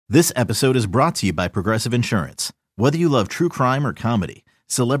This episode is brought to you by Progressive Insurance. Whether you love true crime or comedy,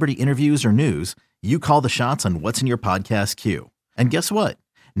 celebrity interviews or news, you call the shots on what's in your podcast queue. And guess what?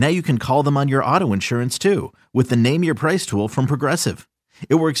 Now you can call them on your auto insurance too with the Name Your Price tool from Progressive.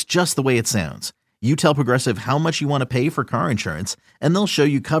 It works just the way it sounds. You tell Progressive how much you want to pay for car insurance, and they'll show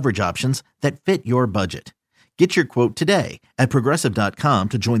you coverage options that fit your budget. Get your quote today at Progressive.com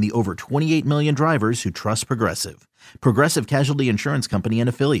to join the over 28 million drivers who trust Progressive. Progressive Casualty Insurance Company and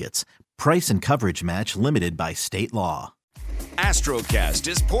Affiliates. Price and coverage match limited by state law. Astrocast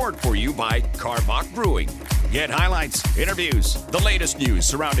is poured for you by Karbach Brewing. Get highlights, interviews, the latest news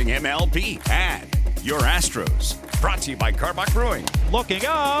surrounding MLB, and your Astros. Brought to you by Karbach Brewing. Looking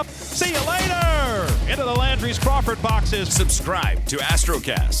up. See you later. Into the Landry's Crawford boxes. Subscribe to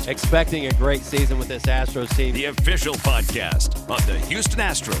Astrocast. Expecting a great season with this Astros team. The official podcast of the Houston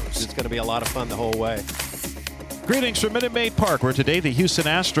Astros. It's going to be a lot of fun the whole way. Greetings from Minute Maid Park, where today the Houston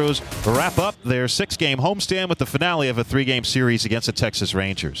Astros wrap up their 6-game homestand with the finale of a 3-game series against the Texas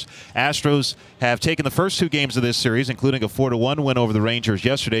Rangers. Astros have taken the first 2 games of this series, including a 4-1 win over the Rangers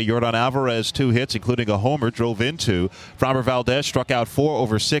yesterday. Yordan Alvarez, 2 hits, including a homer, drove in 2. Framber Valdez struck out 4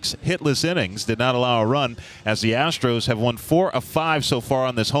 over 6 hitless innings, did not allow a run, as the Astros have won 4 of 5 so far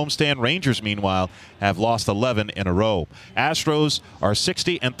on this homestand. Rangers, meanwhile, have lost 11 in a row. Astros are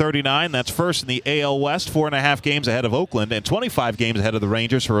 60-39. That's first in the AL West, 4.5 games ahead of Oakland, and 25 games ahead of the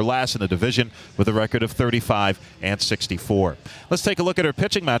Rangers, who are last in the division with a record of 35-64. Let's take a look at our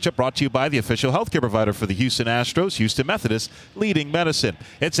pitching matchup, brought to you by the official healthcare provider for the Houston Astros, Houston Methodist Leading Medicine.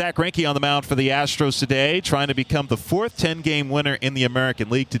 It's Zach Greinke on the mound for the Astros today, trying to become the 4th 10-game winner in the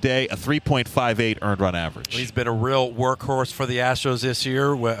American League today, a 3.58 earned run average. He's been a real workhorse for the Astros this year,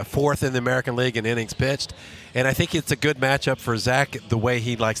 4th in the American League in innings pitched. And I think it's a good matchup for Zach, the way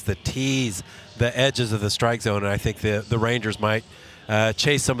he likes to tease the edges of the strike zone. And I think the Rangers might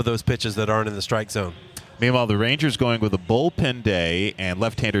chase some of those pitches that aren't in the strike zone. Meanwhile, the Rangers going with a bullpen day, and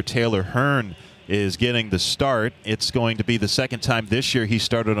left-hander Taylor Hearn is getting the start. It's going to be the second time this year he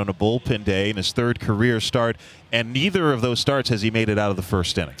started on a bullpen day, in his 3rd career start, and neither of those starts has he made it out of the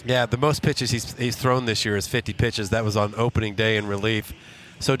first inning. Yeah, the most pitches he's thrown this year is 50 pitches. That was on opening day in relief.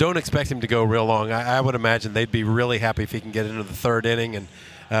 So don't expect him to go real long. I would imagine they'd be really happy if he can get into the 3rd inning, and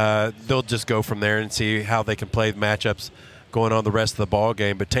they'll just go from there and see how they can play the matchups going on the rest of the ball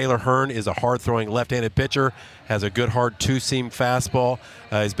game. But Taylor Hearn is a hard-throwing left-handed pitcher, has a good hard 2-seam fastball.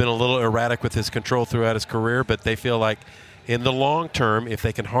 He's been a little erratic with his control throughout his career, but they feel like in the long term, if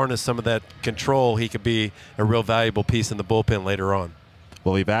they can harness some of that control, he could be a real valuable piece in the bullpen later on.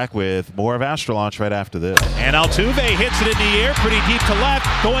 We'll be back with more of Astro Launch right after this. And Altuve hits it in the air, pretty deep to left.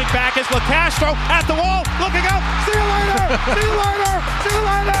 Going back is LeCastro at the wall, looking up. See you later! See you later! See you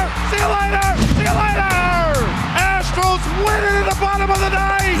later! See you later! See you later! Astros win it in the bottom of the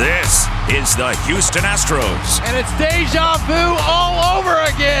ninth! This is the Houston Astros. And it's deja vu all over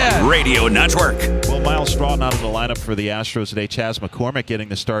again! Radio Network. Well, Miles Straw not in the lineup for the Astros today. Chas McCormick getting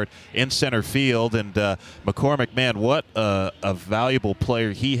the start in center field. And McCormick, man, what a valuable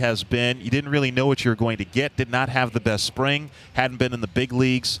player he has been. You didn't really know what you were going to get. Did not have the best spring. Hadn't been in the big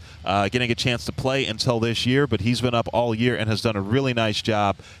leagues getting a chance to play until this year. But he's been up all year and has done a really nice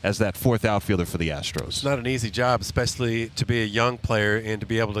job as that 4th outfielder for the Astros. It's not an easy job, especially to be a young player and to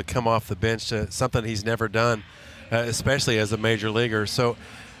be able to come off the bench, something he's never done, especially as a major leaguer. So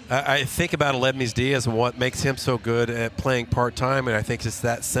I think about Aledmys Diaz and what makes him so good at playing part-time, and I think it's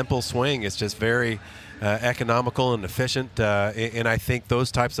that simple swing. It's just very economical and efficient, and I think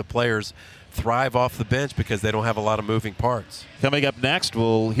those types of players thrive off the bench because they don't have a lot of moving parts. Coming up next,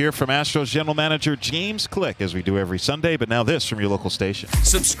 we'll hear from Astros General Manager James Click, as we do every Sunday, but now this from your local station.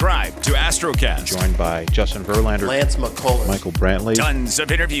 Subscribe to Astrocast. Joined by Justin Verlander, Lance McCullers, Michael Brantley, Tons of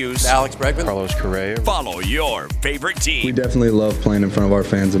interviews. Alex Bregman, Carlos Correa. Follow your favorite team. We definitely love playing in front of our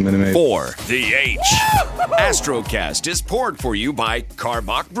fans at Minute Maid. For the H. Astrocast is poured for you by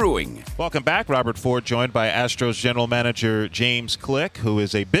Karbach Brewing. Welcome back. Robert Ford joined by Astros General Manager James Click, who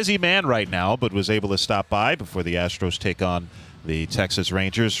is a busy man right now, but was able to stop by before the Astros take on the Texas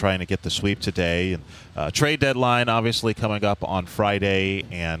Rangers, trying to get the sweep today. And trade deadline obviously coming up on Friday.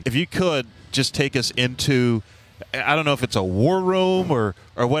 And if you could just take us into, I don't know if it's a war room or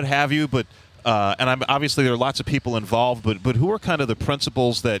what have you, but and obviously there are lots of people involved, but who are kind of the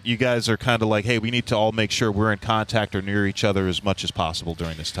principles that you guys are kind of like, hey, we need to all make sure we're in contact or near each other as much as possible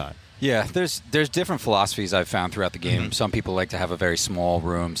during this time? Yeah, there's different philosophies I've found throughout the game. Mm-hmm. Some people like to have a very small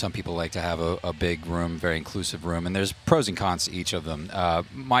room. Some people like to have a big room, very inclusive room. And there's pros and cons to each of them.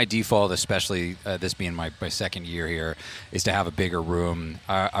 My default, especially this being my second year here, is to have a bigger room.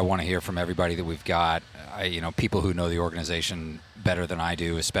 I want to hear from everybody that we've got. People who know the organization better than I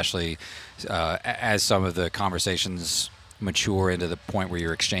do, especially as some of the conversations mature into the point where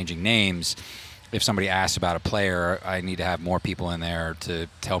you're exchanging names. If somebody asks about a player, I need to have more people in there to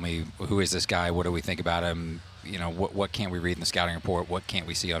tell me, who is this guy? What do we think about him? What can't we read in the scouting report? What can't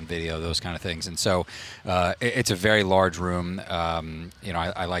we see on video? Those kind of things. And so it's a very large room.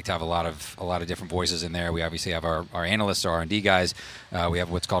 I like to have a lot of different voices in there. We obviously have our analysts, our R&D guys. We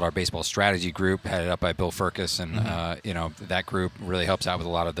have what's called our baseball strategy group, headed up by Bill Furcus. And, that group really helps out with a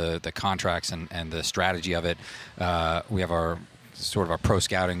lot of the contracts and the strategy of it. We have our pro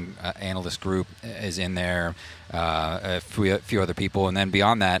scouting analyst group is in there, a few other people. And then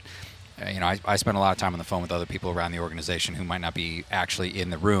beyond that, I spend a lot of time on the phone with other people around the organization who might not be actually in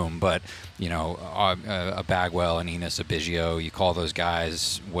the room, but, a Bagwell, an Enos, a Biggio, you call those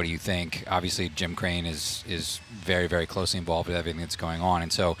guys, what do you think? Obviously, Jim Crane is very, very closely involved with everything that's going on.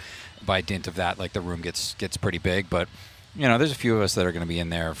 And so by dint of that, the room gets pretty big. But, there's a few of us that are going to be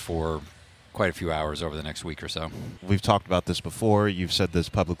in there for quite a few hours over the next week or so. We've talked about this before. You've said this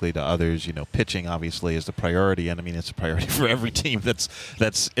publicly to others. Pitching obviously is the priority, and it's a priority for every team that's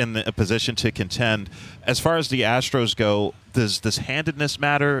in a position to contend. As far as the Astros go, does handedness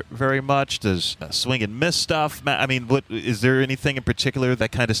matter very much? Does swing and miss stuff what is there anything in particular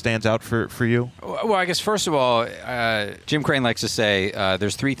that kind of stands out for you? Well, I guess first of all, Jim Crane likes to say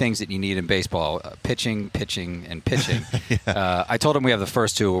there's three things that you need in baseball: pitching, and pitching. Yeah. I told him we have the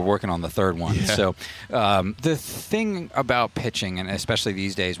first two. We're working on the third one. Yeah. So the thing about pitching, and especially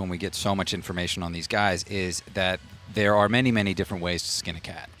these days when we get so much information on these guys, is that there are many, many different ways to skin a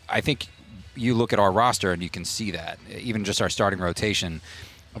cat. I think you look at our roster and you can see that. Even just our starting rotation,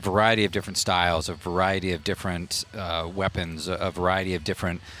 a variety of different styles, a variety of different weapons, a variety of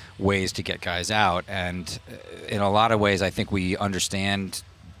different ways to get guys out. And in a lot of ways, I think we understand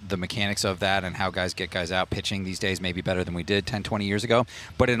the mechanics of that and how guys get guys out. Pitching these days maybe better than we did 10, 20 years ago.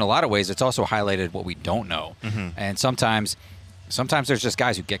 But in a lot of ways, it's also highlighted what we don't know. Mm-hmm. And sometimes there's just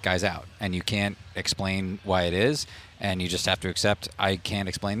guys who get guys out, and you can't explain why it is, and you just have to accept, I can't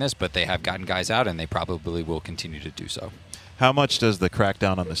explain this, but they have gotten guys out, and they probably will continue to do so. How much does the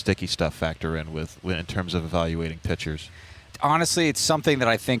crackdown on the sticky stuff factor in terms of evaluating pitchers? Honestly, it's something that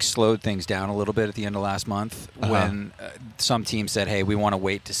I think slowed things down a little bit at the end of last month when some teams said, hey, we want to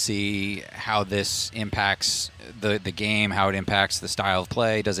wait to see how this impacts the game, how it impacts the style of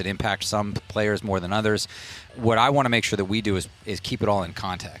play. Does it impact some players more than others? What I want to make sure that we do is keep it all in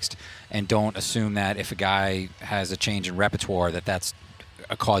context and don't assume that if a guy has a change in repertoire that's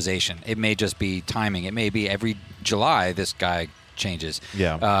a causation. It may just be timing. It may be every July this guy changes.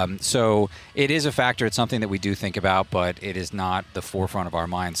 Yeah. So it is a factor. It's something that we do think about, but it is not the forefront of our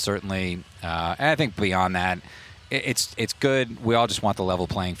minds, certainly. And I think beyond that, it's good. We all just want the level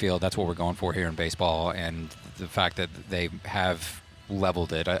playing field. That's what we're going for here in baseball. And the fact that they have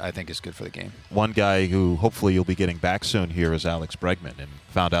leveled it, I think is good for the game. One guy who hopefully you'll be getting back soon here is Alex Bregman, and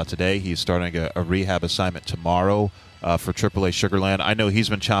found out today he's starting a rehab assignment tomorrow for AAA Sugar Land. I know he's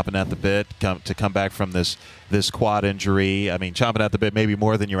been chomping at the bit to come back from this quad injury. Chomping at the bit maybe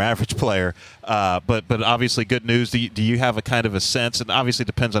more than your average player, but obviously good news. Do you have a kind of a sense, and obviously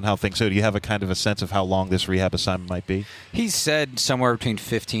depends on how things go, do you have a kind of a sense of how long this rehab assignment might be? He's said somewhere between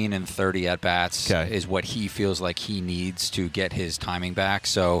 15 and 30 at-bats is what he feels like he needs to get his timing back.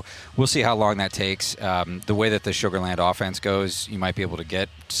 So we'll see how long that takes. The way that the Sugar Land offense goes, you might be able to get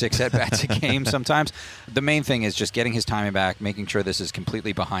 6 at-bats a game sometimes. The main thing is just getting his timing back, making sure this is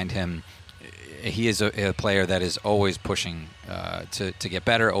completely behind him. He is a player that is always pushing to get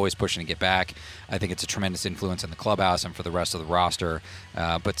better, always pushing to get back. I think it's a tremendous influence in the clubhouse and for the rest of the roster.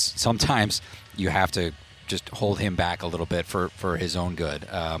 But sometimes you have to just hold him back a little bit for his own good.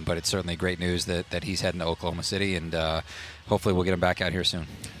 But it's certainly great news that he's heading to Oklahoma City, and hopefully we'll get him back out here soon.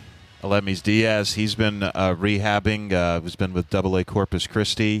 Aledmys Diaz, he's been rehabbing. He's been with AA Corpus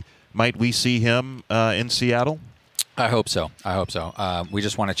Christi. Might we see him in Seattle? I hope so. We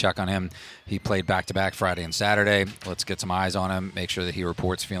just want to check on him. He played back-to-back Friday and Saturday. Let's get some eyes on him, make sure that he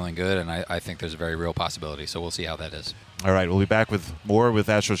reports feeling good, and I think there's a very real possibility. So we'll see how that is. All right, we'll be back with more with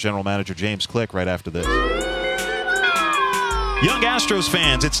Astros General Manager James Click right after this. Young Astros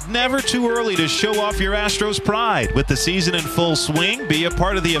fans, it's never too early to show off your Astros pride. With the season in full swing, be a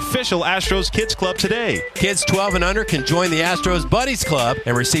part of the official Astros Kids Club today. Kids 12 and under can join the Astros Buddies Club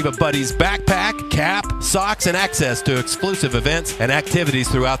and receive a Buddies backpack, cap, socks, and access to exclusive events and activities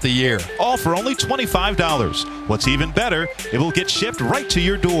throughout the year. All for only $25. What's even better, it will get shipped right to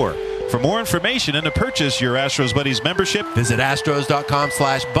your door. For more information and to purchase your Astros Buddies membership, visit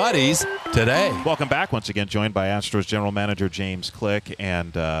astros.com/buddies today. Welcome back. Once again, joined by Astros General Manager James Click.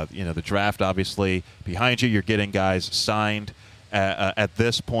 And, the draft, obviously, behind you, you're getting guys signed. at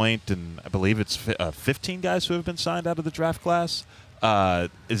this point, and I believe it's 15 guys who have been signed out of the draft class.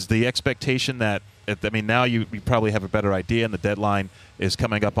 Is the expectation that, I mean, now you probably have a better idea, and the deadline is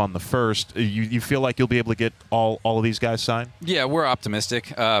coming up on the 1st. You feel like you'll be able to get all of these guys signed? Yeah, we're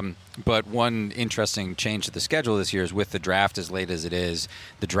optimistic. But one interesting change to the schedule this year is with the draft as late as it is,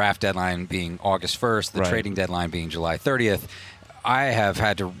 the draft deadline being August 1st, the trading deadline being July 30th. I have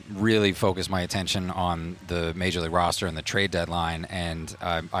had to really focus my attention on the Major League roster and the trade deadline, and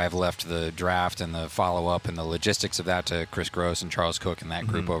I have left the draft and the follow-up and the logistics of that to Chris Gross and Charles Cook and that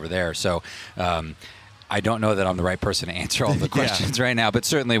group over there. So I don't know that I'm the right person to answer all the questions right now, but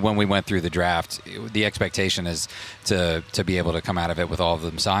certainly when we went through the draft, the expectation is to be able to come out of it with all of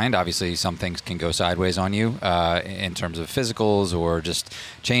them signed. Obviously, some things can go sideways on you in terms of physicals or just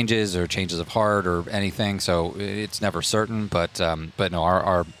changes of heart or anything. So it's never certain, but no,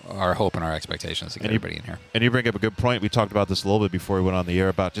 our hope and our expectation is to get everybody in here. And you bring up a good point. We talked about this a little bit before we went on the air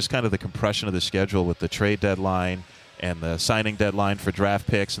about just kind of the compression of the schedule with the trade deadline and the signing deadline for draft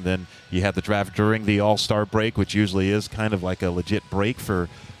picks, and then you have the draft during the All-Star break, which usually is kind of like a legit break for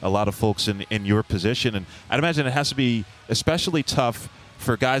a lot of folks in your position. And I'd imagine it has to be especially tough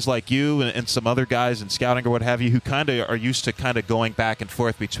for guys like you and some other guys in scouting or what have you who kind of are used to kind of going back and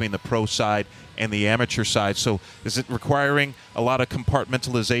forth between the pro side and the amateur side. So is it requiring a lot of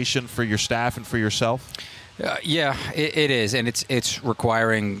compartmentalization for your staff and for yourself? Yeah, it is, and it's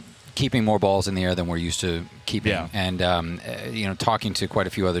requiring keeping more balls in the air than we're used to keeping. Yeah. And, talking to quite a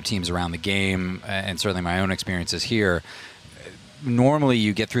few other teams around the game, and certainly my own experiences here, normally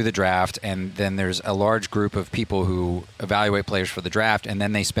you get through the draft and then there's a large group of people who evaluate players for the draft, and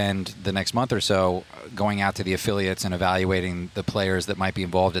then they spend the next month or so going out to the affiliates and evaluating the players that might be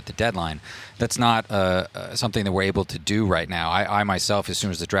involved at the deadline. That's not something that we're able to do right now. I myself, as soon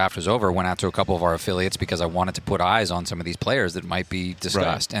as the draft was over, went out to a couple of our affiliates because I wanted to put eyes on some of these players that might be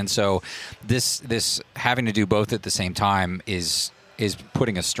discussed. Right. And so this having to do both at the same time is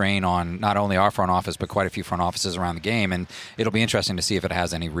putting a strain on not only our front office, but quite a few front offices around the game. And it'll be interesting to see if it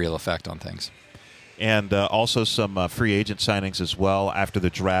has any real effect on things. And also some free agent signings as well after the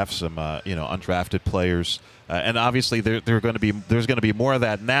draft, some undrafted players. And obviously there's going to be more of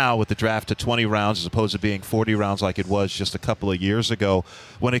that now with the draft to 20 rounds as opposed to being 40 rounds like it was just a couple of years ago.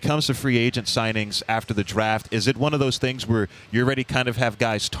 When it comes to free agent signings after the draft, is it one of those things where you already kind of have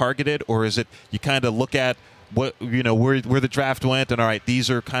guys targeted, or is it you kind of look at where the draft went, and all right, these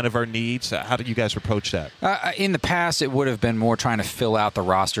are kind of our needs? How do you guys approach that? In the past, it would have been more trying to fill out the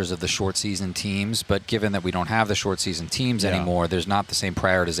rosters of the short season teams, but given that we don't have the short season teams anymore, there's not the same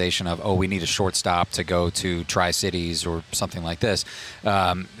prioritization of, we need a shortstop to go to Tri-Cities or something like this.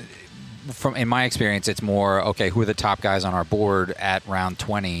 In my experience, it's more, okay, who are the top guys on our board at round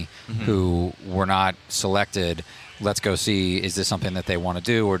 20 who were not selected? Let's go see, is this something that they want to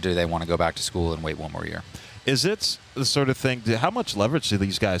do, or do they want to go back to school and wait one more year? Is it the sort of thing, how much leverage do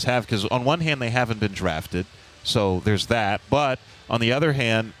these guys have? Because on one hand, they haven't been drafted, so there's that. But on the other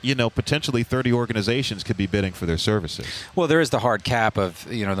hand, potentially 30 organizations could be bidding for their services. Well, there is the hard cap of,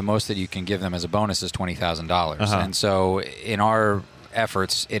 the most that you can give them as a bonus is $20,000. And so in our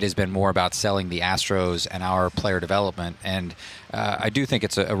efforts, it has been more about selling the Astros and our player development. And I do think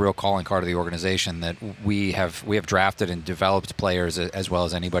it's a real calling card of the organization that we have drafted and developed players as well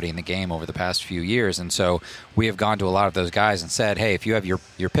as anybody in the game over the past few years. And so we have gone to a lot of those guys and said, hey, if you have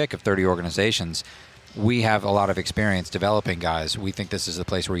your pick of 30 organizations, we have a lot of experience developing guys. We think this is the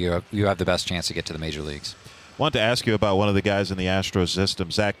place where you have the best chance to get to the major leagues. I wanted to ask you about one of the guys in the Astros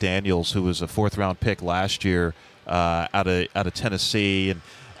system, Zach Daniels, who was a fourth-round pick last year out of Tennessee, and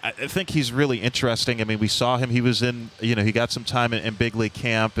I think he's really interesting. I mean, we saw him; he was in, he got some time in big league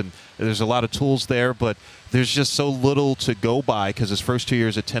camp, and there's a lot of tools there, but there's just so little to go by because his first 2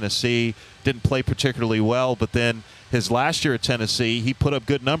 years at Tennessee didn't play particularly well, but then his last year at Tennessee, he put up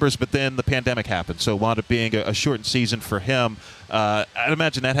good numbers, but then the pandemic happened, so it wound up being a shortened season for him. I'd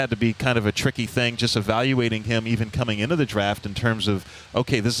imagine that had to be kind of a tricky thing, just evaluating him even coming into the draft in terms of,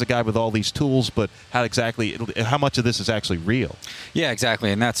 okay, this is a guy with all these tools, but how much of this is actually real? Yeah,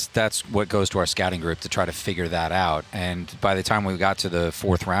 exactly, and that's what goes to our scouting group to try to figure that out. And by the time we got to the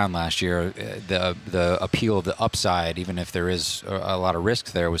fourth round last year, the appeal of the upside, even if there is a lot of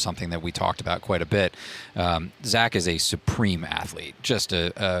risk there, was something that we talked about quite a bit. Zach is a supreme athlete, just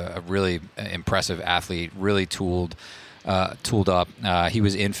a really impressive athlete, really tooled up. He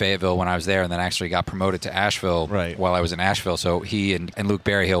was in Fayetteville when I was there, and then actually got promoted to Asheville while I was in Asheville. So he and Luke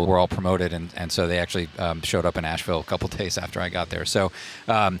Berryhill were all promoted, and so they actually showed up in Asheville a couple days after I got there. So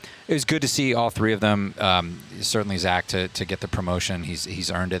it was good to see all three of them. Certainly Zach to get the promotion.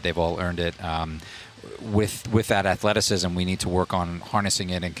 He's earned it. They've all earned it. with that athleticism, we need to work on harnessing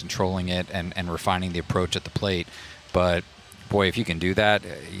it and controlling it and refining the approach at the plate. But boy, if you can do that,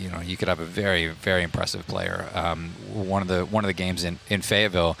 you could have a very, very impressive player. One of the games in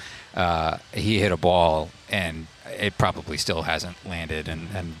Fayetteville, he hit a ball and it probably still hasn't landed.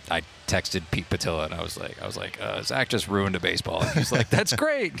 And I texted Pete Patilla and I was like, Zach just ruined a baseball. And he's like, that's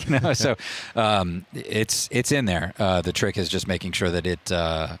great. So it's in there. The trick is just making sure that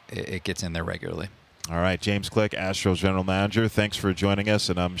it gets in there regularly. All right, James Click, Astros general manager, thanks for joining us,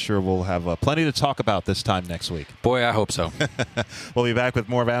 and I'm sure we'll have plenty to talk about this time next week. Boy, I hope so. We'll be back with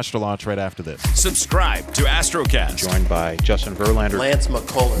more of Astro Launch right after this. Subscribe to Astrocast. Joined by Justin Verlander, Lance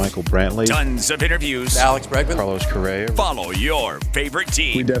McCullers, Michael Brantley, Tons of interviews. Alex Bregman, Carlos Correa. Follow your favorite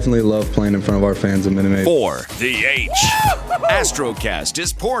team. We definitely love playing in front of our fans at Minute Maid. For the H. Astrocast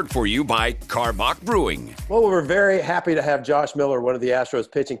is poured for you by Karbach Brewing. Well, we're very happy to have Josh Miller, one of the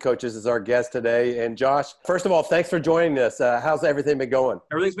Astros pitching coaches, as our guest today. And Josh, first of all, thanks for joining us. How's everything been going?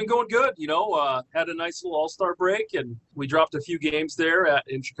 Everything's been going good. Had a nice little All-Star break, and we dropped a few games there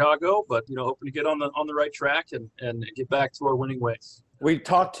in Chicago, but hoping to get on the right track and get back to our winning ways. We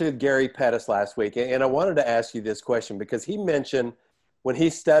talked to Gary Pettis last week, and I wanted to ask you this question because he mentioned when he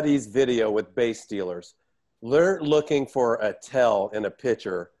studies video with base stealers, they're looking for a tell in a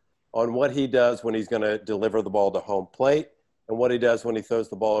pitcher on what he does when he's going to deliver the ball to home plate and what he does when he throws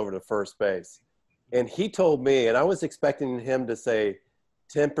the ball over to first base. And he told me, and I was expecting him to say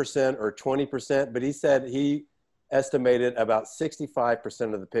 10% or 20%, but he said he estimated about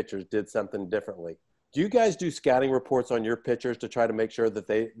 65% of the pitchers did something differently. Do you guys do scouting reports on your pitchers to try to make sure that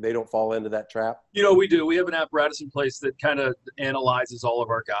they don't fall into that trap? We do. We have an apparatus in place that kind of analyzes all of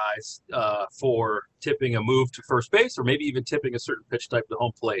our guys for tipping a move to first base or maybe even tipping a certain pitch type to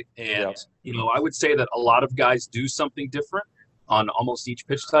home plate. And, I would say that a lot of guys do something different on almost each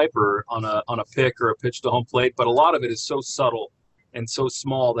pitch type or on a pick or a pitch to home plate. But a lot of it is so subtle and so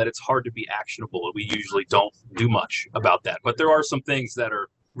small that it's hard to be actionable. And we usually don't do much about that. But there are some things that are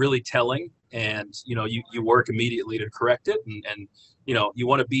really telling, and you work immediately to correct it, and you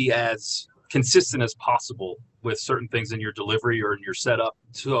want to be as consistent as possible with certain things in your delivery or in your setup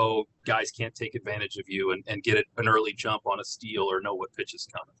so guys can't take advantage of you and get an early jump on a steal or know what pitch is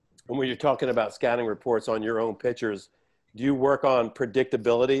coming. And when you're talking about scouting reports on your own pitchers, do you work on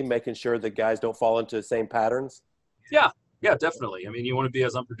predictability, making sure that guys don't fall into the same patterns? Yeah, definitely. I mean, you want to be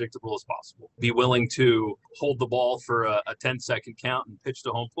as unpredictable as possible. Be willing to hold the ball for a 10-second count and pitch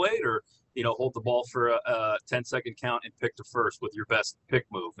to home plate, or hold the ball for a 10-second count and pick to first with your best pick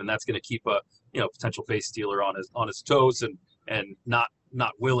move, and that's going to keep a potential base stealer on his toes and not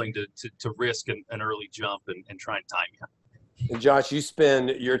willing to risk an early jump and try and time you. And Josh, you spend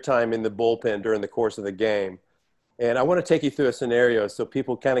your time in the bullpen during the course of the game, and I want to take you through a scenario so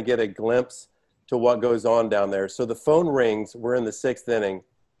people kind of get a glimpse to what goes on down there. So the phone rings. We're in the 6th inning,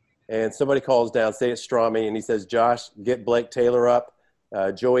 and somebody calls down, say it's Strami, and he says, "Josh, get Blake Taylor up.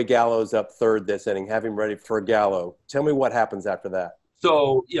 Joey Gallo's up 3rd this inning. Have him ready for Gallo." Tell me what happens after that.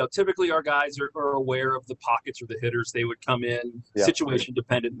 So, typically our guys are aware of the pockets or the hitters. They would come in situation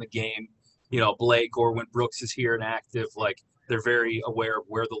dependent in the game. Blake, or when Brooks is here and active, they're very aware of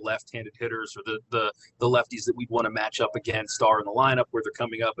where the left-handed hitters or the lefties that we'd want to match up against are in the lineup, where they're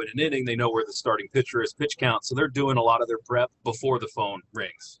coming up in an inning. They know where the starting pitcher is, pitch count. So they're doing a lot of their prep before the phone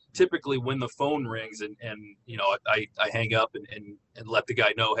rings. Typically when the phone rings and I hang up and let the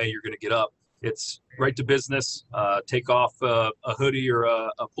guy know, hey, you're going to get up. It's right to business, take off a hoodie or a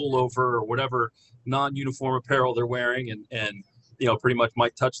pullover or whatever non-uniform apparel they're wearing and pretty much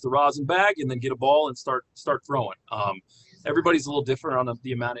might touch the rosin bag and then get a ball and start throwing. Everybody's a little different on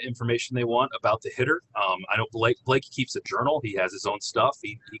the amount of information they want about the hitter. I know Blake keeps a journal. He has his own stuff.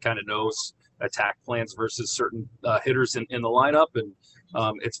 He kind of knows attack plans versus certain hitters in the lineup. And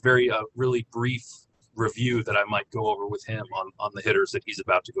it's very really brief review that I might go over with him on the hitters that he's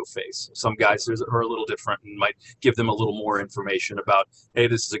about to go face. Some guys are a little different and might give them a little more information about, hey,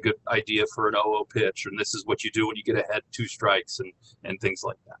 this is a good idea for an 0-0 pitch, and this is what you do when you get ahead 2 strikes and things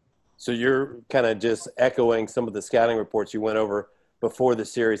like that. So you're kind of just echoing some of the scouting reports you went over before the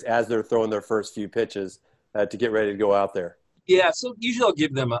series as they're throwing their first few pitches to get ready to go out there. Yeah, so usually I'll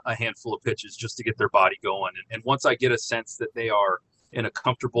give them a handful of pitches just to get their body going. And once I get a sense that they are in a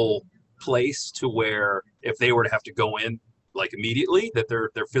comfortable place to where if they were to have to go in immediately, that they're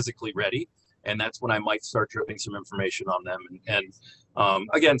physically ready, and that's when I might start dripping some information on them. And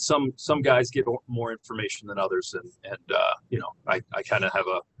again, some guys get more information than others, and I kind of have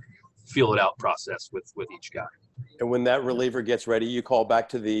a feel it out process with each guy. And when that reliever gets ready, you call back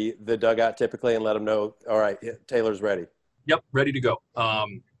to the dugout typically and let them know, all right, Taylor's ready. Yep, ready to go.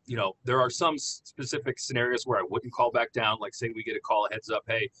 there are some specific scenarios where I wouldn't call back down. Like say we get a call, a heads up,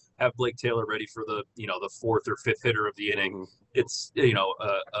 hey, have Blake Taylor ready for the fourth or fifth hitter of the inning. It's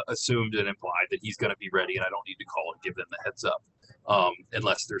assumed and implied that he's going to be ready, and I don't need to call and give them the heads up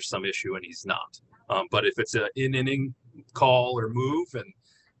unless there's some issue and he's not. But if it's an in-inning call or move, and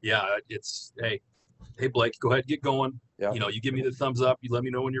it's hey Blake, go ahead, get going. Yeah. You give me the thumbs up, you let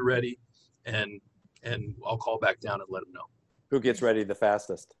me know when you're ready, and I'll call back down and let him know. Who gets ready the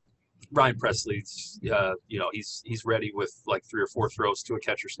fastest? Ryan Presley's, he's ready with like 3 or 4 throws to a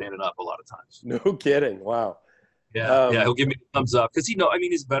catcher standing up a lot of times. No kidding. Wow. Yeah, he'll give me the thumbs up because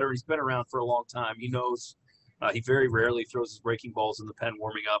he's better. He's been around for a long time. He knows. He very rarely throws his breaking balls in the pen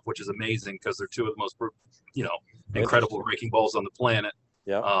warming up, which is amazing because they're two of the most, incredible breaking balls on the planet.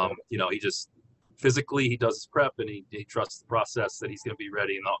 Yeah. He just physically he does his prep and he trusts the process that he's going to be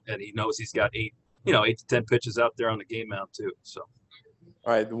ready and he knows he's got 8 to 10 pitches out there on the game mound too. So.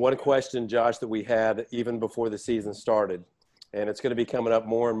 All right. One question, Josh, that we had even before the season started, and it's going to be coming up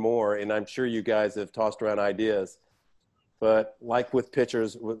more and more, and I'm sure you guys have tossed around ideas, but like with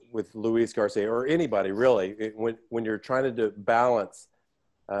pitchers, with Luis Garcia or anybody really, when you're trying to balance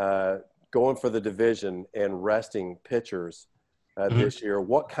going for the division and resting pitchers this year,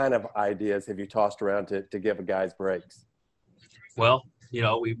 what kind of ideas have you tossed around to give guys breaks? Well,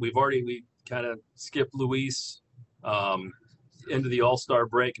 we kind of skipped Luis into the All-Star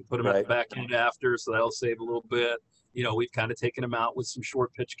break and put him at the back end after, so that'll save a little bit. We've kind of taken him out with some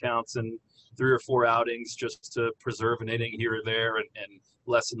short pitch counts and 3 or 4 outings just to preserve an inning here or there and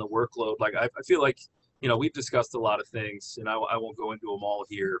lessen the workload. Like I feel like, we've discussed a lot of things, and I won't go into them all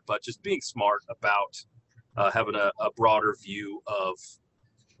here, but just being smart about having a broader view of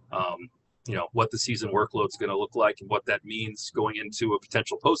what the season workload is going to look like and what that means going into a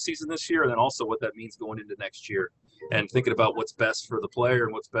potential postseason this year, and then also what that means going into next year. And thinking about what's best for the player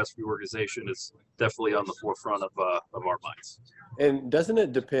and what's best for the organization is definitely on the forefront of our minds. And doesn't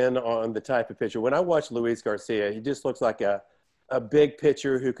it depend on the type of pitcher? When I watch Luis Garcia, he just looks like a big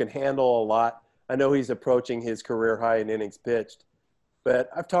pitcher who can handle a lot. I know he's approaching his career high in innings pitched, but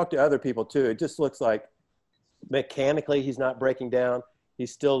I've talked to other people too. It just looks like mechanically he's not breaking down. He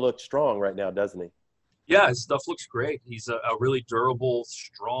still looks strong right now, doesn't he? Yeah, his stuff looks great. He's a really durable,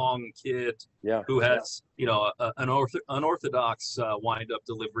 strong kid who has, an unorthodox wind-up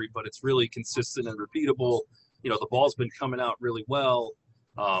delivery, but it's really consistent and repeatable. The ball's been coming out really well.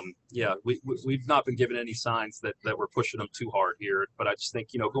 We've not been given any signs that we're pushing him too hard here. But I just think,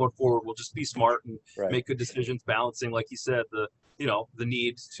 going forward, we'll just be smart and make good decisions, balancing, like you said, the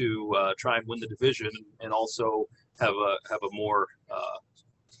need to try and win the division and also have a more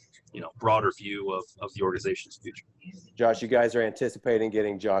broader view of the organization's future. Josh, you guys are anticipating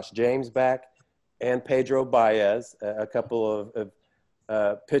getting Josh James back and Pedro Baez, a couple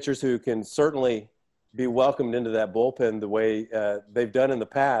of pitchers who can certainly be welcomed into that bullpen the way they've done in the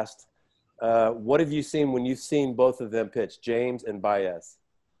past. What have you seen when you've seen both of them pitch, James and Baez?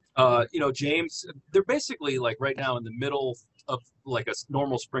 James, they're basically like right now in the middle of like a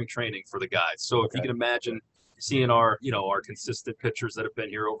normal spring training for the guys. So if you can imagine seeing our consistent pitchers that have been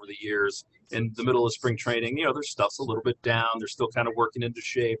here over the years in the middle of spring training, their stuff's a little bit down. They're still kind of working into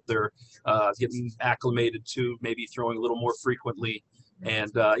shape. They're getting acclimated to maybe throwing a little more frequently.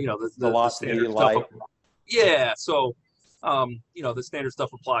 And, the standard stuff. Yeah. So, the standard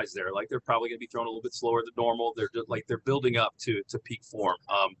stuff applies there. Like they're probably going to be thrown a little bit slower than normal. They're building up to peak form.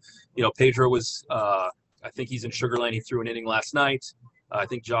 Pedro was, I think he's in Sugar Land. He threw an inning last night. I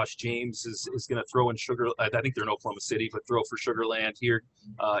think Josh James is going to throw in I think they're in Oklahoma City, but throw for Sugar Land here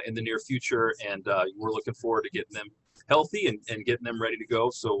in the near future. And we're looking forward to getting them healthy and getting them ready to go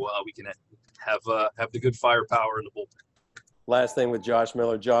so we can have the good firepower in the bullpen. Last thing with Josh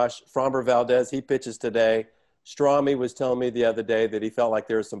Miller. Josh, Framber Valdez, he pitches today. Strami was telling me the other day that he felt like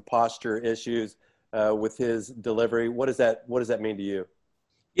there were some posture issues with his delivery. What does that mean to you?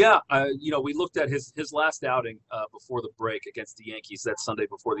 Yeah, we looked at his last outing before the break against the Yankees that Sunday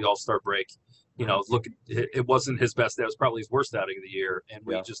before the All-Star break. It wasn't his best. That was probably his worst outing of the year. And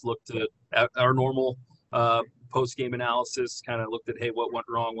we just looked at our normal post-game analysis, kind of looked at, hey, what went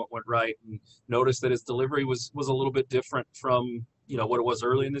wrong, what went right, and noticed that his delivery was a little bit different from, what it was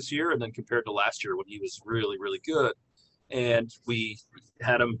early in this year and then compared to last year when he was really, really good. And we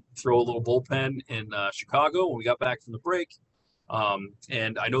had him throw a little bullpen in Chicago when we got back from the break.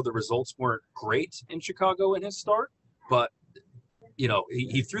 And I know the results weren't great in Chicago in his start, but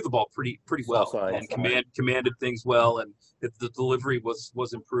he threw the ball pretty well and commanded things well, and the delivery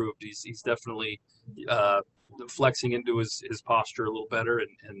was improved. He's definitely flexing into his posture a little better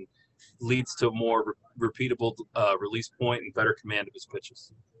and leads to a more repeatable release point and better command of his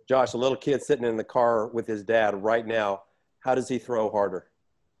pitches. Josh, a little kid sitting in the car with his dad right now, how does he throw harder?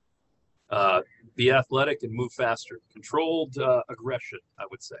 Be athletic and move faster. Controlled aggression, I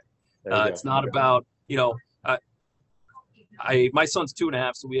would say. It's not about, my son's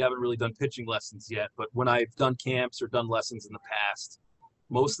 2.5, so we haven't really done pitching lessons yet. But when I've done camps or done lessons in the past,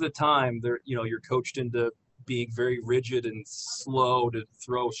 most of the time, you're coached into being very rigid and slow to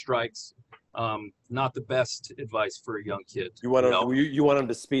throw strikes. Not the best advice for a young kid. You want them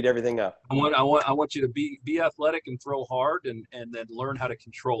to speed everything up. I want you to be athletic and throw hard, and then learn how to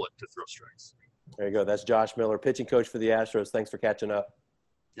control it to throw strikes. There you go. That's Josh Miller, pitching coach for the Astros. Thanks for catching up.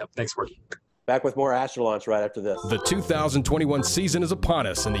 Yep. Thanks, Mark. Back with more Astro Launch right after this. The 2021 season is upon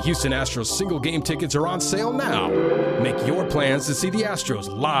us, and the Houston Astros single game tickets are on sale now. Make your plans to see the Astros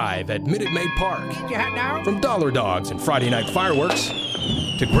live at Minute Maid Park. From Dollar Dogs and Friday night fireworks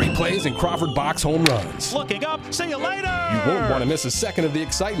to great plays and Crawford box home runs. Looking up, see you later! You won't want to miss a second of the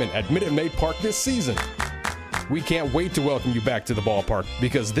excitement at Minute Maid Park this season. We can't wait to welcome you back to the ballpark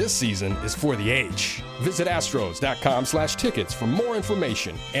because this season is for the H. Visit Astros.com/tickets for more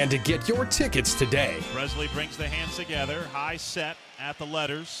information and to get your tickets today. Presley brings the hands together, high set at the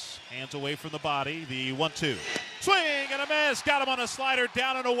letters, hands away from the body, the 1-2. Swing and a miss, got him on a slider,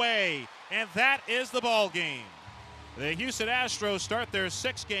 down and away, and that is the ball game. The Houston Astros start their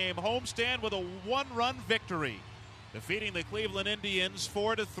 6-game homestand with a 1-run victory, defeating the Cleveland Indians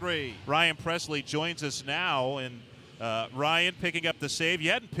 4-3. Ryan Presley joins us now, and Ryan picking up the save.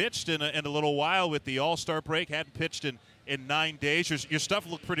 You hadn't pitched in a little while with the All-Star break, hadn't pitched in 9 days. Your stuff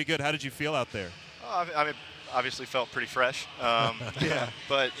looked pretty good. How did you feel out there? I mean, obviously felt pretty fresh. Yeah.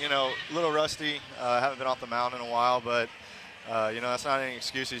 But, a little rusty. Haven't been off the mound in a while, but, that's not any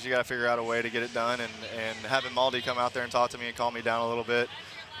excuses. You got to figure out a way to get it done, and having Maldi come out there and talk to me and calm me down a little bit,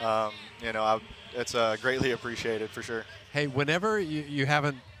 it's greatly appreciated for sure. Hey, whenever you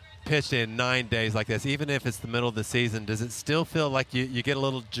haven't pitched in 9 days like this, even if it's the middle of the season, does it still feel like you get a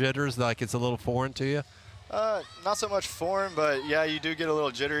little jitters, like it's a little foreign to you? Not so much foreign, but yeah, you do get a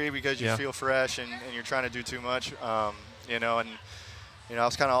little jittery because you feel fresh and you're trying to do too much, I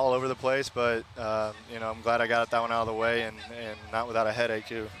was kind of all over the place, but, I'm glad I got that one out of the way and not without a headache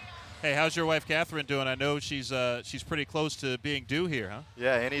too. Hey, how's your wife, Catherine, doing? I know she's pretty close to being due here, huh?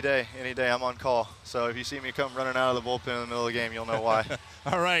 Yeah, any day I'm on call. So if you see me come running out of the bullpen in the middle of the game, you'll know why.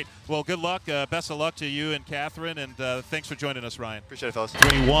 All right. Well, good luck. Best of luck to you and Catherine, and thanks for joining us, Ryan. Appreciate it, fellas.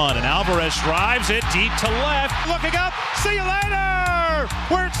 3-1, and Alvarez drives it deep to left. Looking up. See you later.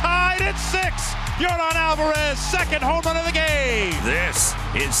 We're tied at 6. Yordan Alvarez, second home run of the game. This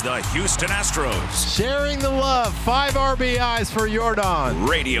is the Houston Astros. Sharing the love. 5 RBIs for Yordan.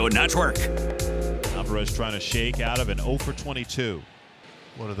 Radio Network. Alvarez trying to shake out of an 0-for-22.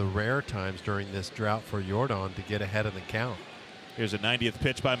 One of the rare times during this drought for Yordan to get ahead of the count. Here's a 90th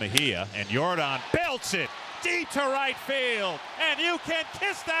pitch by Mejia, and Yordan belts it deep to right field, and you can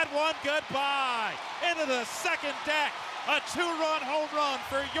kiss that one goodbye. Into the second deck, a 2-run home run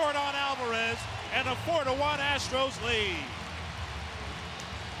for Yordan Alvarez, and a 4-1 Astros lead.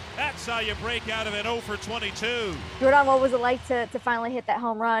 That's how you break out of an 0-for-22. Yordan, what was it like to finally hit that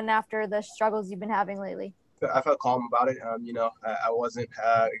home run after the struggles you've been having lately? I felt calm about it. I wasn't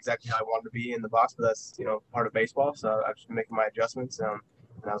exactly how I wanted to be in the box, but that's, part of baseball. So I've just been making my adjustments, and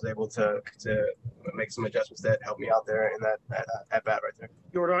I was able to make some adjustments that helped me out there in that at bat right there.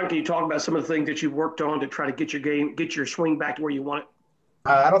 Yordan, can you talk about some of the things that you've worked on to try to get your swing back to where you want it?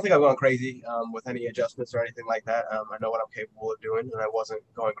 I don't think I'm going crazy with any adjustments or anything like that. I know what I'm capable of doing, and I wasn't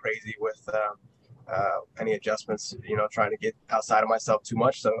going crazy with any adjustments, trying to get outside of myself too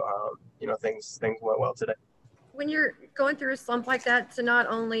much. So, things went well today. When you're going through a slump like that, to not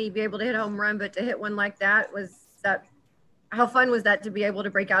only be able to hit a home run, but to hit one like that, how fun was that to be able to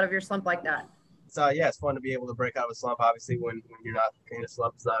break out of your slump like that? So, it's fun to be able to break out of a slump. Obviously, when you're not in a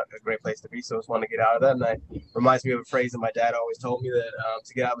slump, it's not a great place to be. So it's fun to get out of that. And it reminds me of a phrase that my dad always told me that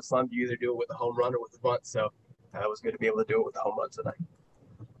to get out of a slump, you either do it with a home run or with a bunt. So it was good to be able to do it with a home run tonight.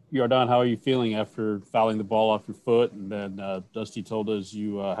 Yordan, how are you feeling after fouling the ball off your foot? And then Dusty told us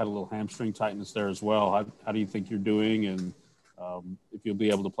you had a little hamstring tightness there as well. How do you think you're doing, and if you'll be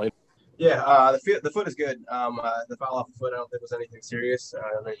able to play? Yeah, the foot is good. The foul off the foot, I don't think was anything serious,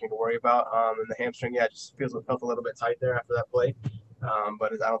 anything to worry about. And the hamstring, it just felt a little bit tight there after that play.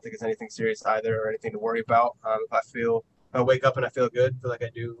 But I don't think it's anything serious either or anything to worry about. If I wake up and I feel good, feel like I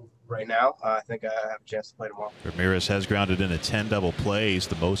do right now, I think I have a chance to play tomorrow. Ramirez has grounded into 10 double plays,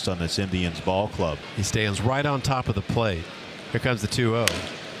 the most on this Indians ball club. He stands right on top of the plate. Here comes the 2-0.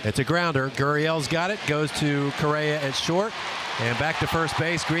 It's a grounder. Gurriel's got it. Goes to Correa at short. And back to first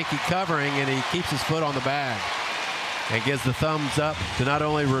base. Greinke covering, and he keeps his foot on the bag. and gives the thumbs up to not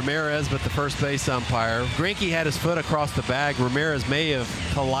only Ramirez but the first base umpire. Greinke had his foot across the bag. Ramirez may have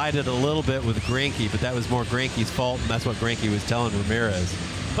collided a little bit with Greinke, but that was more Greinke's fault, and that's what Greinke was telling Ramirez.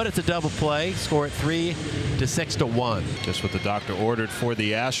 But it's a double play. Score it 3-6-1. Just what the doctor ordered for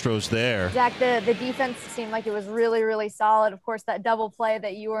the Astros there. Zach, the defense seemed like it was really, really solid. Of course, that double play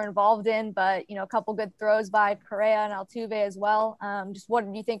that you were involved in, but, a couple good throws by Correa and Altuve as well. Just what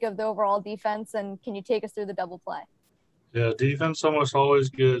did you think of the overall defense, and can you take us through the double play? Yeah, defense almost always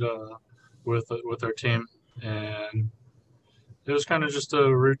good with our team, and it was kind of just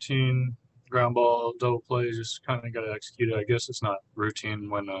a routine ground ball double play. Just kind of got to execute it. I guess it's not routine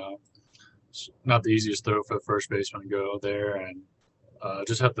when it's not the easiest throw for the first baseman to go there, and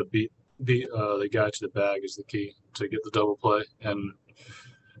just have to beat the guy to the bag is the key to get the double play. And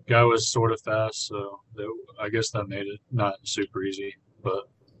guy was sort of fast, so I guess that made it not super easy, but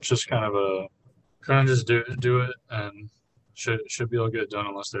just kind of just do it and should be able to get it done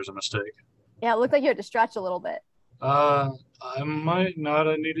unless there's a mistake. Yeah, it looked like you had to stretch a little bit. I might not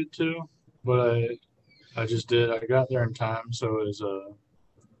have needed to, but I just did. I got there in time, so it was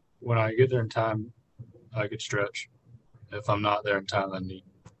when I get there in time, I could stretch. If I'm not there in time, then you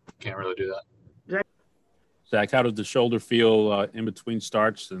can't really do that. Zach, how did the shoulder feel in between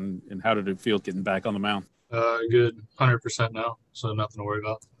starts, and how did it feel getting back on the mound? Good, 100% now, so nothing to worry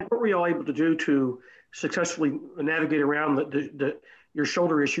about. What were y'all able to do to successfully navigate around your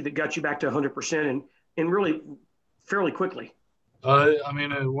shoulder issue that got you back to 100% and really fairly quickly?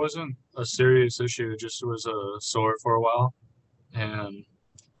 It wasn't a serious issue. It just was sore for a while, and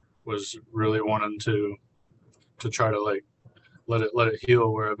was really wanting to try to let it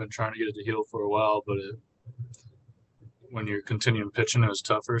heal. Where I've been trying to get it to heal for a while, but when you're continuing pitching, it was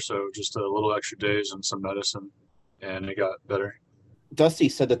tougher. So just a little extra days and some medicine, and it got better. Dusty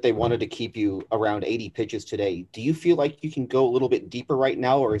said that they wanted to keep you around 80 pitches today. Do you feel like you can go a little bit deeper right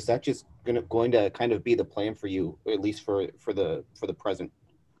now, or is that just going to kind of be the plan for you, at least for the present?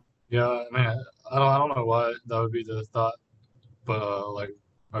 Yeah, I don't know why that would be the thought, but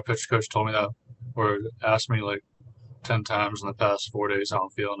my pitch coach told me that, or asked me 10 times in the past 4 days how I'm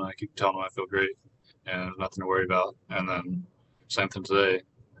feeling, and I keep telling him I feel great and there's nothing to worry about. And then same thing today,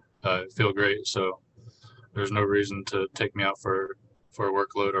 I feel great. So there's no reason to take me out for a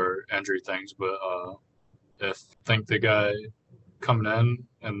workload or injury things. But if I think the guy coming in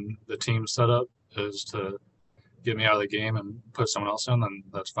and the team setup is to get me out of the game and put someone else in, then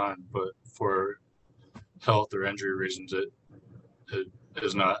that's fine. But for health or injury reasons, it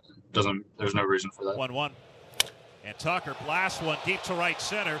is not. There's no reason for that. 1-1. And Tucker blasts one deep to right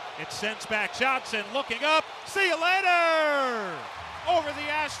center. It sends back Johnson looking up. See you later! Over the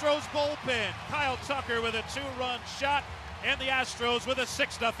Astros bullpen. Kyle Tucker with a 2-run shot, and the Astros with a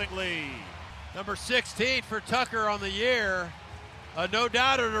 6-0 lead. Number 16 for Tucker on the year. No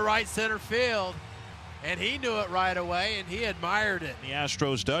doubter to right center field. And he knew it right away, and he admired it. The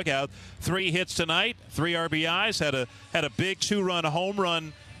Astros dugout, 3 hits tonight, 3 RBIs, had a big 2-run home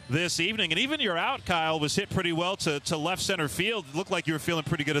run this evening. And even your out, Kyle, was hit pretty well to left center field. It looked like you were feeling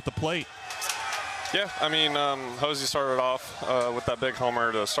pretty good at the plate. Yeah, Hosey started off with that big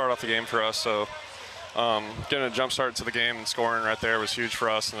homer to start off the game for us. So getting a jump start to the game and scoring right there was huge for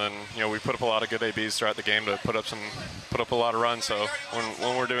us. And then, we put up a lot of good ABs throughout the game to put up a lot of runs. So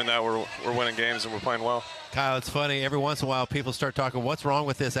when we're doing that, we're winning games and we're playing well. Kyle, it's funny. Every once in a while, people start talking, what's wrong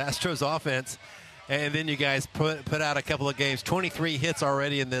with this Astros offense? And then you guys put out a couple of games, 23 hits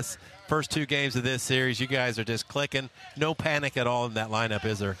already in this first 2 games of this series. You guys are just clicking. No panic at all in that lineup,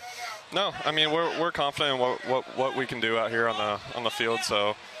 is there? No, we're confident in what we can do out here on the field.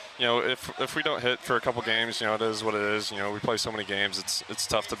 So, if we don't hit for a couple games, it is what it is. We play so many games. It's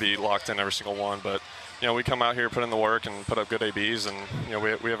tough to be locked in every single one. But we come out here, put in the work, and put up good ABs, and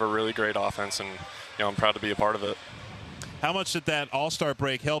we have a really great offense, and I'm proud to be a part of it. How much did that All-Star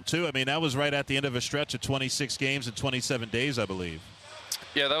break help, too? That was right at the end of a stretch of 26 games in 27 days, I believe.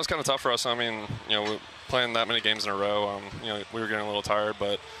 Yeah, that was kind of tough for us. Playing that many games in a row, we were getting a little tired.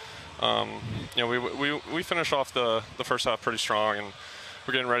 But, we finished off the first half pretty strong, and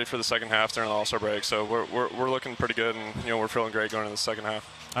we're getting ready for the second half during the All-Star break. So we're looking pretty good, and, we're feeling great going into the second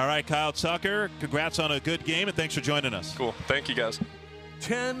half. All right, Kyle Tucker, congrats on a good game, and thanks for joining us. Cool. Thank you, guys.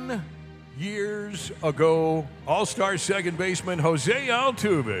 10 years ago, All-Star second baseman Jose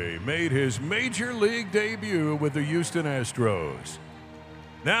Altuve made his major league debut with the Houston Astros.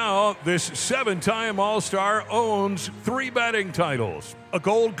 Now, this 7-time All-Star owns 3 batting titles, a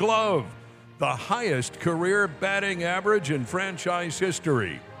Gold Glove, the highest career batting average in franchise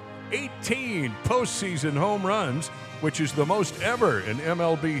history, 18 postseason home runs, which is the most ever in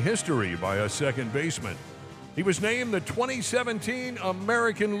MLB history by a second baseman, He was named the 2017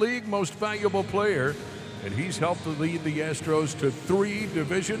 American League Most Valuable Player, and he's helped to lead the Astros to 3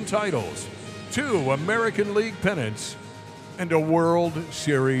 division titles, 2 American League pennants, and a World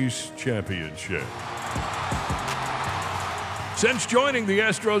Series championship. Since joining the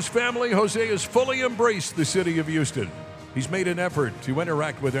Astros family, Jose has fully embraced the city of Houston. He's made an effort to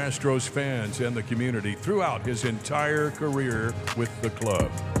interact with Astros fans and the community throughout his entire career with the club.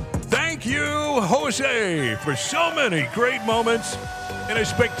 Thank you, Jose, for so many great moments in a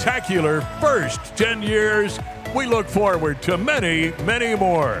spectacular first 10 years. We look forward to many, many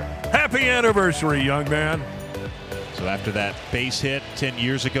more. Happy anniversary, young man. So after that base hit 10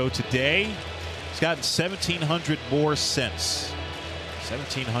 years ago today, he's gotten 1,700 more since.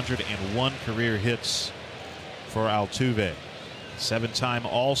 1,701 career hits for Altuve. 7-time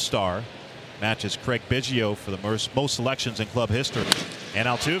All-Star. Matches Craig Biggio for the most selections in club history. And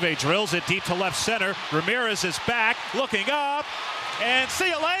Altuve drills it deep to left center. Ramirez is back, looking up, and see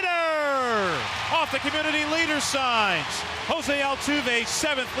you later! Off the community leader signs. Jose Altuve,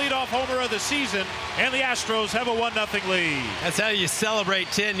 7th leadoff homer of the season, and the Astros have a 1-0 lead. That's how you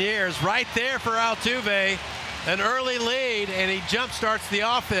celebrate 10 years. Right there for Altuve, an early lead, and he jump starts the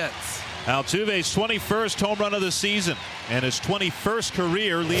offense. Altuve's 21st home run of the season and his 21st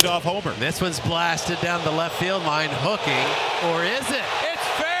career leadoff homer. This one's blasted down the left field line, hooking, or is it? It's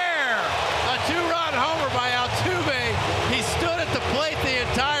fair! A 2-run homer by Altuve. He stood at the plate the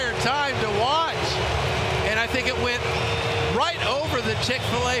entire time to watch, and I think it went right over the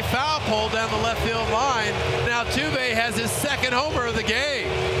Chick-fil-A foul pole down the left field line. Now Altuve has his 2nd homer of the game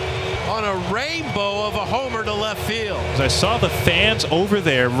on a rainbow of a homer to left field. As I saw the fans over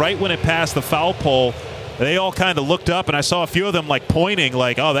there right when it passed the foul pole, they all kind of looked up, and I saw a few of them like pointing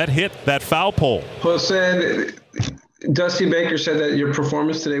like, oh, that hit that foul pole. Jose, Dusty Baker said that your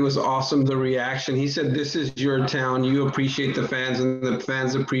performance today was awesome, the reaction. He said this is your town. You appreciate the fans, and the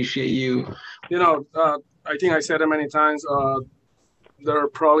fans appreciate you. You know, I think I said it many times. They're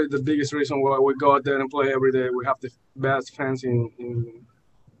probably the biggest reason why we go out there and play every day. We have the best fans in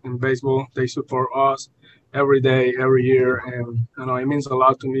baseball. They support us every day, every year, and you know it means a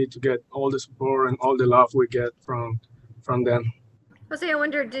lot to me to get all the support and all the love we get from them. Jose, I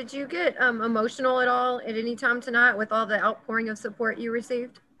wonder, did you get emotional at all at any time tonight with all the outpouring of support you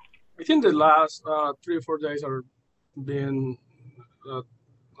received? I think the last 3 or 4 days are being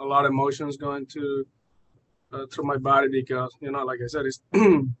a lot of emotions going through my body because you know, like I said, it's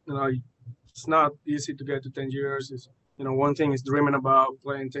you know it's not easy to get to 10 years. It's, you know, one thing is dreaming about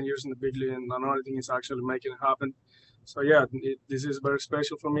playing 10 years in the big league, and another thing is actually making it happen. So, yeah, this is very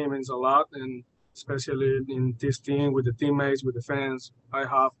special for me. It means a lot, and especially in this team, with the teammates, with the fans I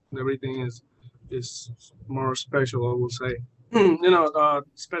have, everything is more special, I will say. You know,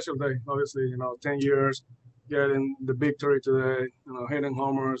 special day, obviously, you know, 10 years, getting the victory today, you know, hitting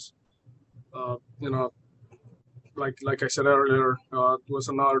homers. You know, like I said earlier, it was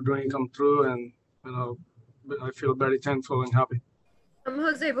another dream come true, and, you know, I feel very thankful and happy.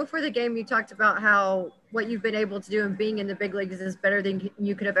 Jose, before the game, you talked about how what you've been able to do and being in the big leagues is better than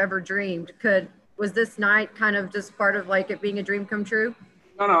you could have ever dreamed. Was this night kind of just part of like it being a dream come true?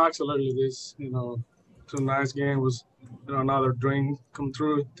 No, absolutely. This, you know, tonight's game was, you know, another dream come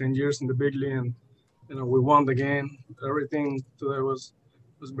true. 10 years in the big league, and you know, we won the game. Everything today was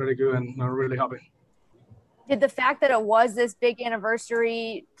very good, and I'm really happy. Did the fact that it was this big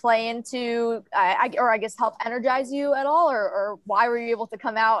anniversary play into, or I guess help energize you at all, or why were you able to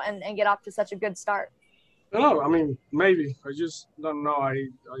come out and get off to such a good start? No, I mean, maybe. I just don't know. I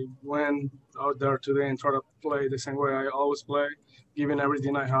went out there today and tried to play the same way I always play, giving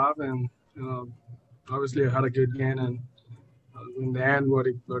everything I have, and you know, obviously I had a good game, and in the end, what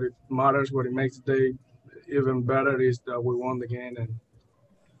it matters, what it makes the day even better is that we won the game. And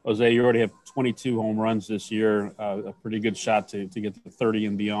Jose, you already have 22 home runs this year, a pretty good shot to get to 30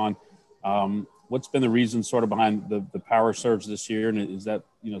 and beyond. What's been the reason sort of behind the power surge this year, and is that,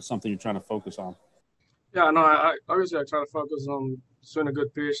 you know, something you're trying to focus on? Yeah, no, I obviously I try to focus on swing a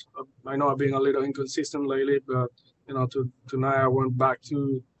good pitch. I know I've been a little inconsistent lately, but you know, tonight I went back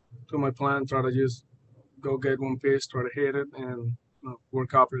to my plan, try to just go get one pitch, try to hit it, and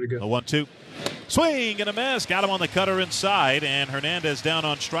work out pretty good. A 1-2. Swing and a miss. Got him on the cutter inside, and Hernandez down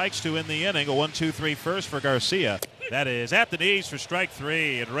on strikes to end the inning. A 1-2-3 first for Garcia. That is at the knees for strike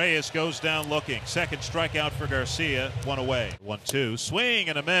 3, and Reyes goes down looking. Second strikeout for Garcia, 1 away. 1-2. Swing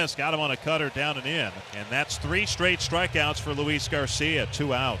and a miss. Got him on a cutter down and in. And that's 3 straight strikeouts for Luis Garcia.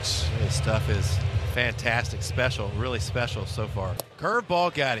 2 outs. This stuff is fantastic, special, really special so far.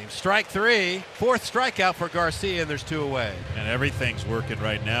 Curveball got him. Strike 3. 4th strikeout for Garcia, and there's 2 away. And everything's working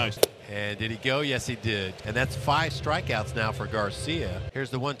right now. And did he go? Yes, he did. And that's 5 strikeouts now for Garcia. Here's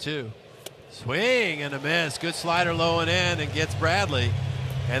the 1-2. Swing and a miss. Good slider low and in, and gets Bradley.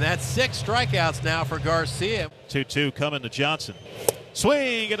 And that's 6 strikeouts now for Garcia. 2-2 coming to Johnson.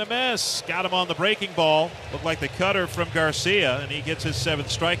 Swing and a miss. Got him on the breaking ball. Looked like the cutter from Garcia, and he gets his 7th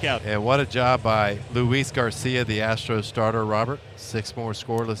strikeout. And what a job by Luis Garcia, the Astros starter, Robert. 6 more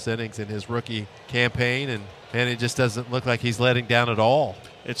scoreless innings in his rookie campaign, and it just doesn't look like he's letting down at all.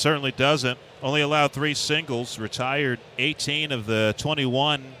 It certainly doesn't. Only allowed 3 singles, retired 18 of the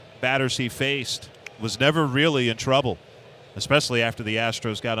 21 batters he faced. Was never really in trouble, especially after the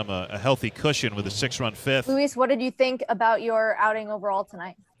Astros got him a healthy cushion with a 6-run 5th. Luis, what did you think about your outing overall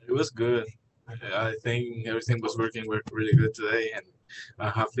tonight? It was good. I think everything was working really good today, and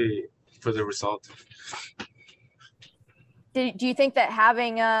I'm happy for the result. Do you think that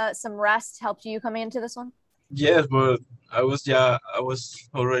having some rest helped you coming into this one? Yes, but I was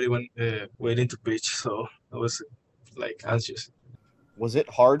already waiting to pitch, so I was like anxious. Was it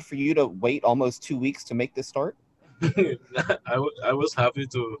hard for you to wait almost 2 weeks to make this start? I was happy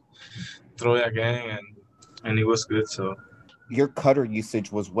to throw it again, and it was good. So your cutter usage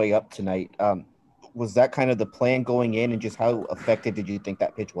was way up tonight. Was that kind of the plan going in, and just how effective did you think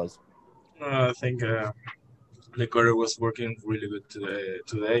that pitch was? I think the cutter was working really good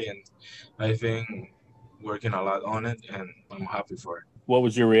today, and I think working a lot on it, and I'm happy for it. What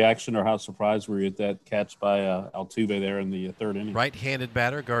was your reaction, or how surprised were you at that catch by Altuve there in the 3rd inning? Right-handed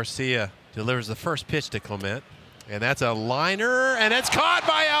batter Garcia delivers the first pitch to Clement. And that's a liner, and it's caught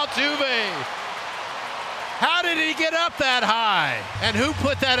by Altuve. How did he get up that high? And who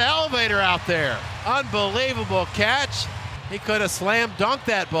put that elevator out there? Unbelievable catch. He could have slam dunked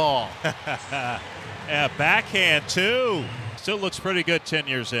that ball. Yeah, backhand, too. Still looks pretty good 10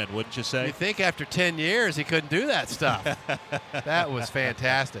 years in, wouldn't you say? You think after 10 years he couldn't do that stuff. That was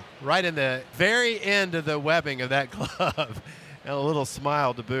fantastic. Right in the very end of the webbing of that glove. And a little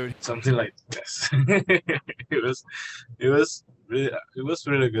smile to boot. Something like this. It was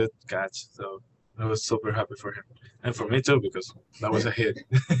really good catch. So I was super happy for him, and for me too, because that was a hit.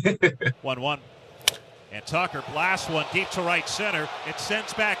 1-1. And Tucker blasts one deep to right center. It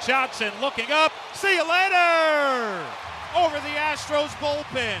sends back Johnson looking up. See you later! Over the Astros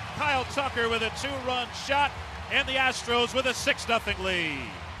bullpen. Kyle Tucker with a 2-run shot, and the Astros with a 6-0 lead.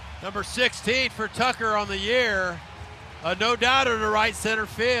 Number 16 for Tucker on the year. A no-doubter to right center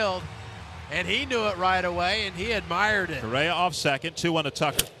field, and he knew it right away, and he admired it. Correa off second, 2-1 to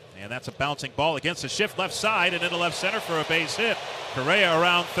Tucker. And that's a bouncing ball against the shift left side and into left center for a base hit. Correa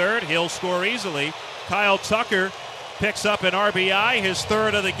around third. He'll score easily. Kyle Tucker picks up an RBI, his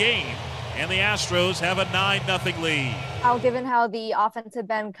 3rd of the game. And the Astros have a 9-0 lead. Al, given how the offense had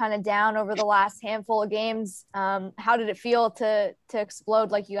been kind of down over the last handful of games, how did it feel to explode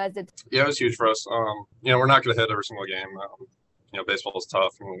like you guys did? Yeah, it was huge for us. We're not going to hit every single game. Baseball is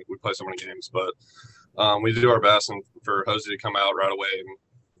tough, and we play so many games. But we do our best, and for Jose to come out right away and,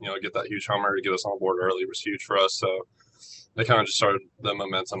 get that huge homer to get us on board early was huge for us. So they kind of just started the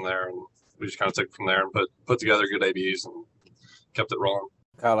momentum there, and we just kind of took it from there and put together good ABs and kept it rolling.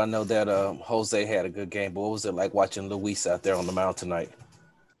 Kyle, I know that Jose had a good game, but what was it like watching Luis out there on the mound tonight?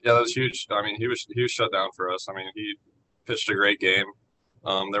 Yeah, that was huge. I mean, he was shut down for us. I mean, he pitched a great game.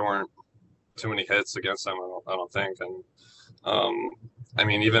 There weren't too many hits against him, I don't think. And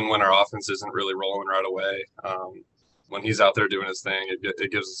even when our offense isn't really rolling right away, when he's out there doing his thing,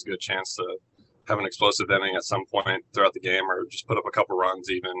 it gives us a good chance to have an explosive inning at some point throughout the game, or just put up a couple runs.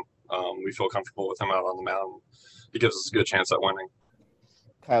 Even we feel comfortable with him out on the mound. He gives us a good chance at winning.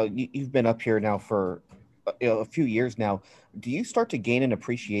 Kyle, you've been up here now for a few years now. Do you start to gain an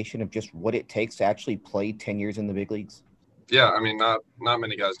appreciation of just what it takes to actually play 10 years in the big leagues? Yeah, I mean, not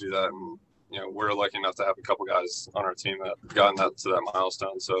many guys do that. And, we're lucky enough to have a couple guys on our team that have gotten that to that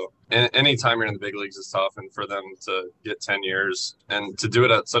milestone. So any time you're in the big leagues is tough. And for them to get 10 years and to do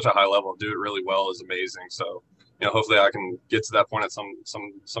it at such a high level, do it really well is amazing. So, hopefully I can get to that point at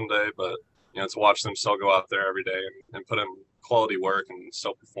someday. But, to watch them still go out there every day and put in quality work and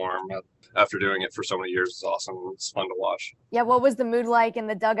still perform after doing it for so many years is awesome. It's fun to watch. Yeah, what was the mood like in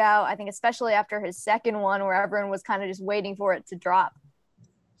the dugout? I think especially after his second one, where everyone was kind of just waiting for it to drop.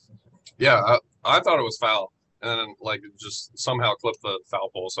 Yeah, I thought it was foul, and then just somehow clipped the foul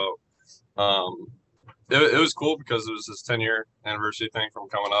pole. So it was cool because it was his 10-year anniversary thing from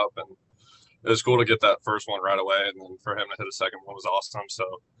coming up, and it was cool to get that first one right away, and then for him to hit a second one was awesome. So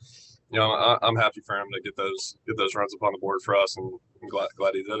I'm happy for him to get those runs up on the board for us, and I'm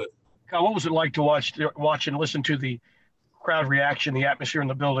glad he did it. Kyle, what was it like to watch and listen to the crowd reaction, the atmosphere in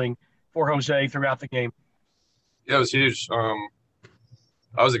the building for Jose throughout the game? Yeah, it was huge.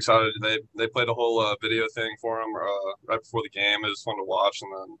 I was excited. They played a whole video thing for him right before the game. It was fun to watch,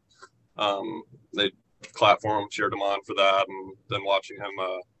 and then they clapped for him, cheered him on for that, and then watching him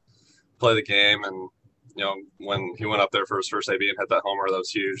play the game. And when he went up there for his first AB and hit that homer, that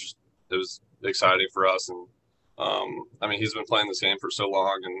was huge. It was exciting for us, and he's been playing this game for so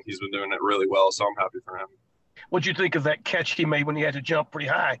long, and he's been doing it really well. So I'm happy for him. What'd you think of that catch he made when he had to jump pretty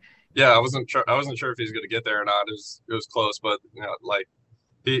high? Yeah, I wasn't sure if he's going to get there or not. It was close, but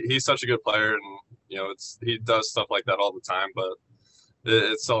he's such a good player, and he does stuff like that all the time. But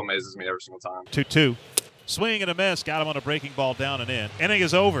it still amazes me every single time. 2-2, swing and a miss. Got him on a breaking ball down and in. Inning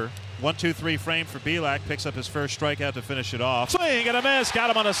is over. 1-2-3 frame for Bielak. Picks up his first strikeout to finish it off. Swing and a miss. Got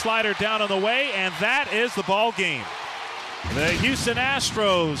him on a slider down on the way, and that is the ball game. The Houston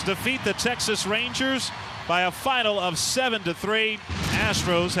Astros defeat the Texas Rangers by a final of 7-3.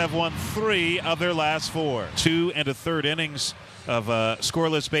 Astros have won 3 of their last 4. 2 1/3 innings of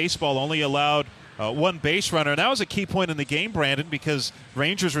scoreless baseball, only allowed 1 base runner. And that was a key point in the game, Brandon, because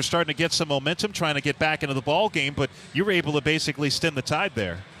Rangers were starting to get some momentum, trying to get back into the ball game, but you were able to basically stem the tide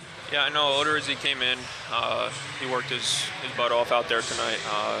there. Yeah, I know Odorizzi came in. He worked his butt off out there tonight,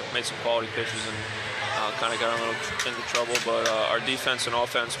 made some quality pitches, and kind of got a little into trouble. But our defense and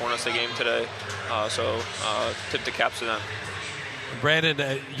offense won us the game today, so tip the caps to them.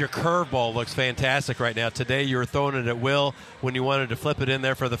 Brandon, your curveball looks fantastic right now. Today you were throwing it at will when you wanted to flip it in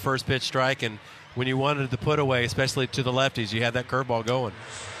there for the first pitch strike, and when you wanted to put away, especially to the lefties, you had that curveball going.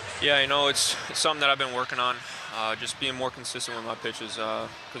 Yeah, it's something that I've been working on, just being more consistent with my pitches,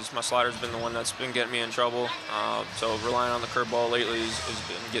 because my slider's been the one that's been getting me in trouble. So relying on the curveball lately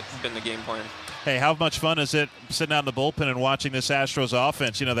has been the game plan. Hey, how much fun is it sitting out in the bullpen and watching this Astros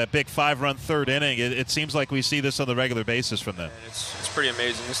offense? That big 5-run third inning. It seems like we see this on the regular basis from them. It's pretty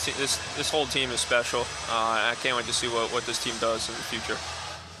amazing. This whole team is special. I can't wait to see what this team does in the future.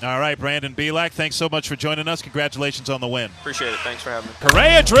 All right, Brandon Bielak, thanks so much for joining us. Congratulations on the win. Appreciate it. Thanks for having me.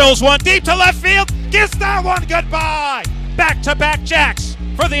 Correa drills one deep to left field. Gets that one goodbye. Back-to-back jacks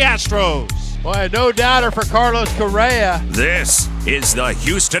for the Astros. Boy, no doubter for Carlos Correa. This is the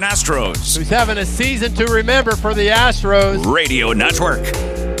Houston Astros, who's having a season to remember for the Astros Radio Network.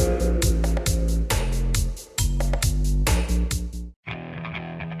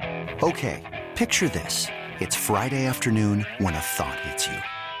 Okay, picture this. It's Friday afternoon when a thought hits you.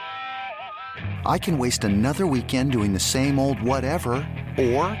 I can waste another weekend doing the same old whatever,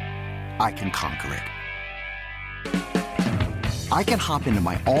 or I can conquer it. I can hop into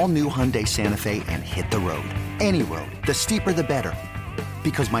my all-new Hyundai Santa Fe and hit the road. Any road. The steeper, the better.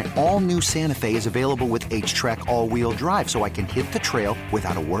 Because my all-new Santa Fe is available with H-Track all-wheel drive, so I can hit the trail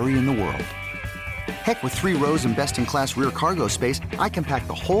without a worry in the world. Heck, with 3 rows and best-in-class rear cargo space, I can pack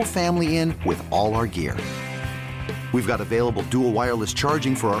the whole family in with all our gear. We've got available dual wireless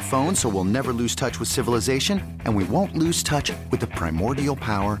charging for our phones, so we'll never lose touch with civilization, and we won't lose touch with the primordial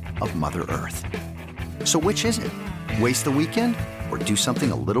power of Mother Earth. So which is it? Waste the weekend or do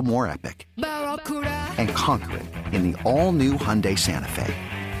something a little more epic? And conquer it in the all-new Hyundai Santa Fe.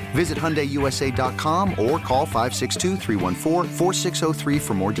 Visit HyundaiUSA.com or call 562-314-4603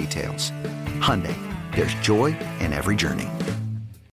 for more details. Hyundai, there's joy in every journey.